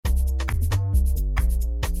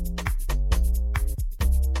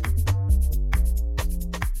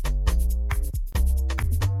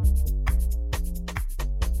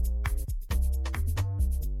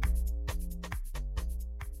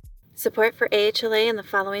Support for AHLA and the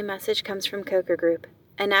following message comes from Coker Group,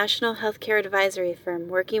 a national healthcare advisory firm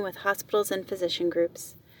working with hospitals and physician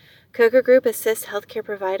groups. Coker Group assists healthcare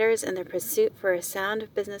providers in their pursuit for a sound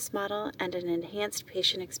business model and an enhanced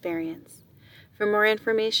patient experience. For more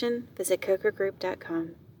information, visit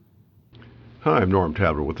cokergroup.com. Hi, I'm Norm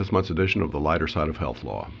Tavler with this month's edition of The Lighter Side of Health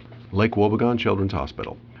Law. Lake Wobegon Children's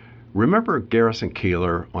Hospital. Remember Garrison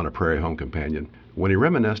Keillor on A Prairie Home Companion? When he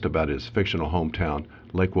reminisced about his fictional hometown,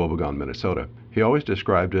 Lake Wobegon, Minnesota, he always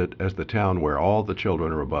described it as the town where all the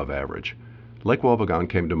children are above average. Lake Wobegon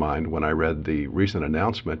came to mind when I read the recent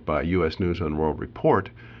announcement by U.S. News and World Report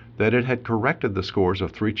that it had corrected the scores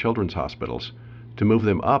of 3 children's hospitals to move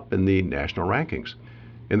them up in the national rankings.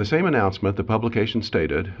 In the same announcement, the publication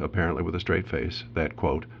stated, apparently with a straight face, that,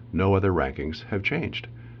 quote, no other rankings have changed.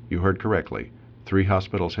 You heard correctly. 3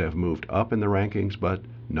 hospitals have moved up in the rankings, but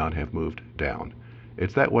none have moved down.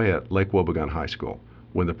 It's that way at Lake Wobegon High School.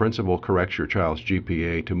 When the principal corrects your child's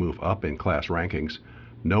GPA to move up in class rankings,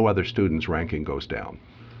 no other student's ranking goes down.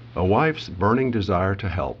 A wife's burning desire to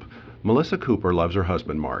help. Melissa Cooper loves her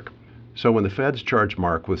husband, Mark. So when the feds charged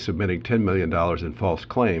Mark with submitting $10 million in false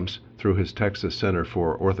claims through his Texas Center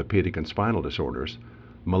for Orthopedic and Spinal Disorders,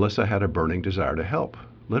 Melissa had a burning desire to help.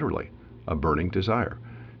 Literally, a burning desire.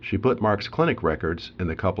 She put Mark's clinic records in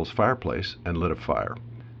the couple's fireplace and lit a fire.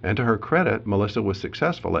 And to her credit, Melissa was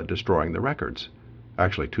successful at destroying the records.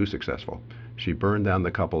 Actually, too successful. She burned down the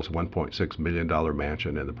couple's $1.6 million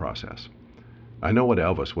mansion in the process. I know what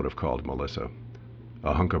Elvis would have called Melissa.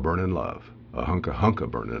 A hunk of burnin' love. A hunk of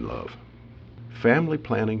burnin' love. Family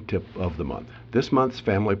Planning Tip of the Month. This month's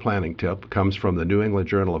family planning tip comes from the New England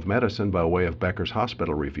Journal of Medicine by way of Becker's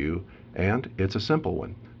Hospital Review, and it's a simple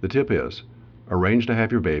one. The tip is, arrange to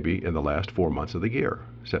have your baby in the last 4 months of the year,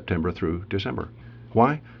 September through December.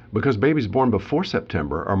 Why? Because babies born before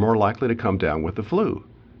September are more likely to come down with the flu.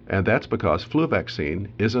 And that's because flu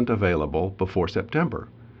vaccine isn't available before September.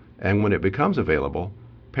 And when it becomes available,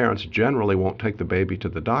 parents generally won't take the baby to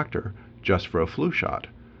the doctor just for a flu shot.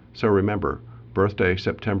 So remember, birthday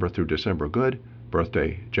September through December good,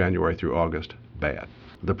 birthday January through August bad.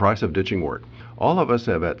 The price of ditching work. All of us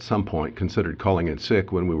have at some point considered calling in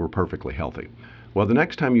sick when we were perfectly healthy. Well, the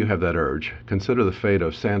next time you have that urge, consider the fate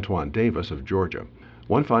of Santuan Davis of Georgia.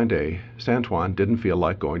 One fine day, Santuan didn't feel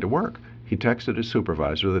like going to work. He texted his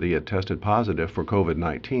supervisor that he had tested positive for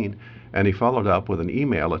COVID-19, and he followed up with an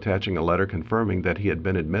email attaching a letter confirming that he had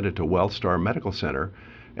been admitted to WellStar Medical Center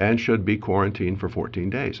and should be quarantined for 14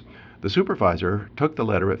 days. The supervisor took the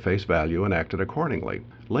letter at face value and acted accordingly.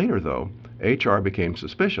 Later, though, HR became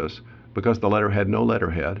suspicious because the letter had no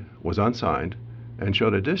letterhead, was unsigned, and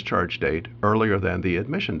showed a discharge date earlier than the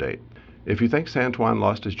admission date. If you think Santuan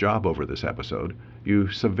lost his job over this episode, you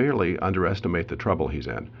severely underestimate the trouble he's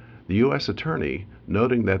in. The U.S. Attorney,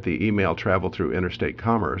 noting that the email traveled through interstate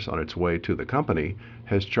commerce on its way to the company,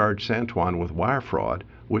 has charged Santuan with wire fraud,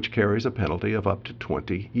 which carries a penalty of up to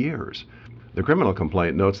 20 years. The criminal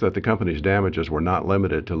complaint notes that the company's damages were not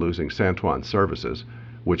limited to losing Santuan's services,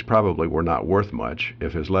 which probably were not worth much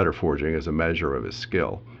if his letter forging is a measure of his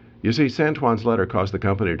skill. You see, Santuan's letter caused the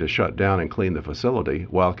company to shut down and clean the facility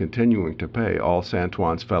while continuing to pay all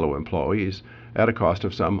Santuan's fellow employees at a cost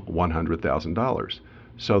of some $100,000.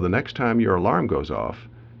 So the next time your alarm goes off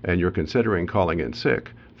and you're considering calling in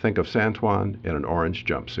sick, think of Santuan in an orange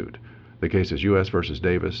jumpsuit. The case is U.S. v.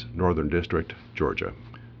 Davis, Northern District, Georgia.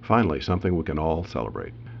 Finally, something we can all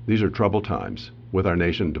celebrate. These are troubled times, with our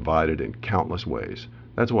nation divided in countless ways.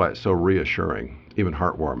 That's why it's so reassuring, even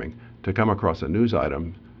heartwarming, to come across a news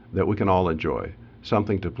item that we can all enjoy,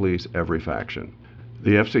 something to please every faction.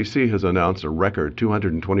 The FCC has announced a record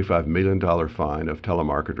 $225 million fine of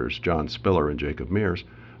telemarketers John Spiller and Jacob Mears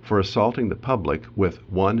for assaulting the public with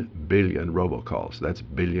 1 billion robocalls, that's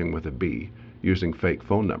billion with a B, using fake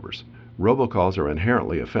phone numbers. Robocalls are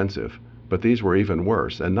inherently offensive, but these were even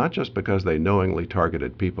worse, and not just because they knowingly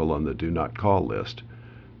targeted people on the do not call list.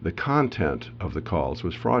 The content of the calls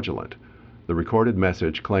was fraudulent. The recorded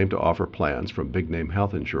message claimed to offer plans from big-name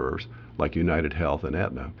health insurers like United Health and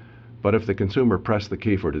Aetna. But if the consumer pressed the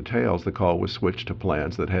key for details, the call was switched to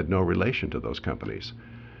plans that had no relation to those companies.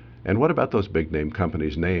 And what about those big-name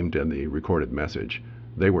companies named in the recorded message?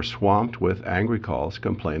 They were swamped with angry calls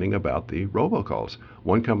complaining about the robocalls.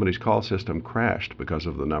 One company's call system crashed because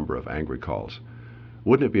of the number of angry calls.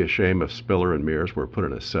 Wouldn't it be a shame if Spiller and Mears were put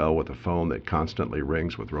in a cell with a phone that constantly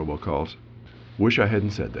rings with robocalls? Wish I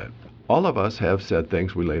hadn't said that. All of us have said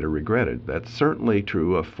things we later regretted. That's certainly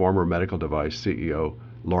true of former medical device CEO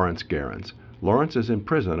Lawrence Gerrans. Lawrence is in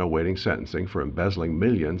prison awaiting sentencing for embezzling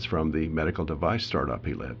millions from the medical device startup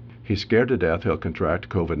he led. He's scared to death he'll contract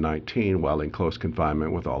COVID-19 while in close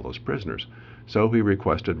confinement with all those prisoners. So he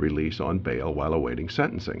requested release on bail while awaiting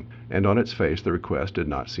sentencing. And on its face, the request did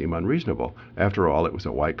not seem unreasonable. After all, it was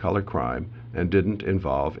a white-collar crime and didn't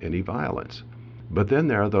involve any violence. But then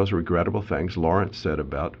there are those regrettable things Lawrence said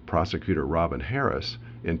about prosecutor Robin Harris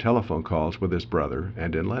in telephone calls with his brother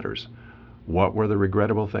and in letters. What were the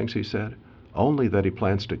regrettable things he said? Only that he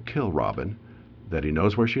plans to kill Robin, that he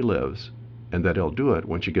knows where she lives, and that he'll do it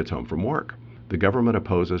when she gets home from work. The government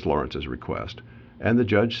opposes Lawrence's request, and the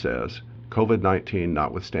judge says, COVID-19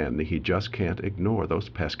 notwithstanding, he just can't ignore those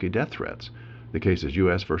pesky death threats. The case is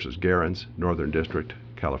U.S. versus Gerrans, Northern District,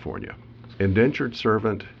 California. Indentured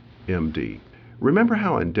servant, MD. Remember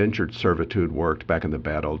how indentured servitude worked back in the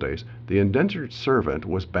bad old days? The indentured servant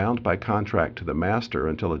was bound by contract to the master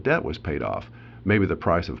until a debt was paid off, maybe the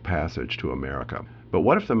price of passage to America. But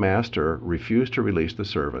what if the master refused to release the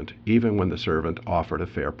servant, even when the servant offered a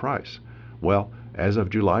fair price? Well, as of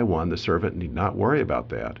July 1, the servant need not worry about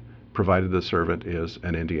that, provided the servant is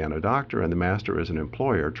an Indiana doctor and the master is an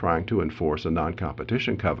employer trying to enforce a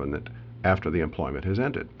non-competition covenant after the employment has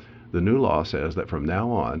ended. The new law says that from now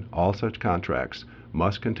on, all such contracts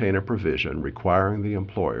must contain a provision requiring the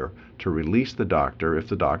employer to release the doctor if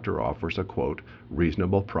the doctor offers a, quote,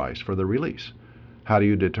 reasonable price for the release. How do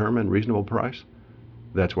you determine reasonable price?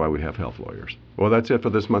 That's why we have health lawyers. Well, that's it for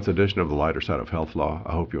this month's edition of The Lighter Side of Health Law.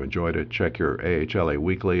 I hope you enjoyed it. Check your AHLA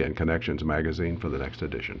Weekly and Connections magazine for the next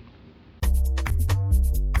edition.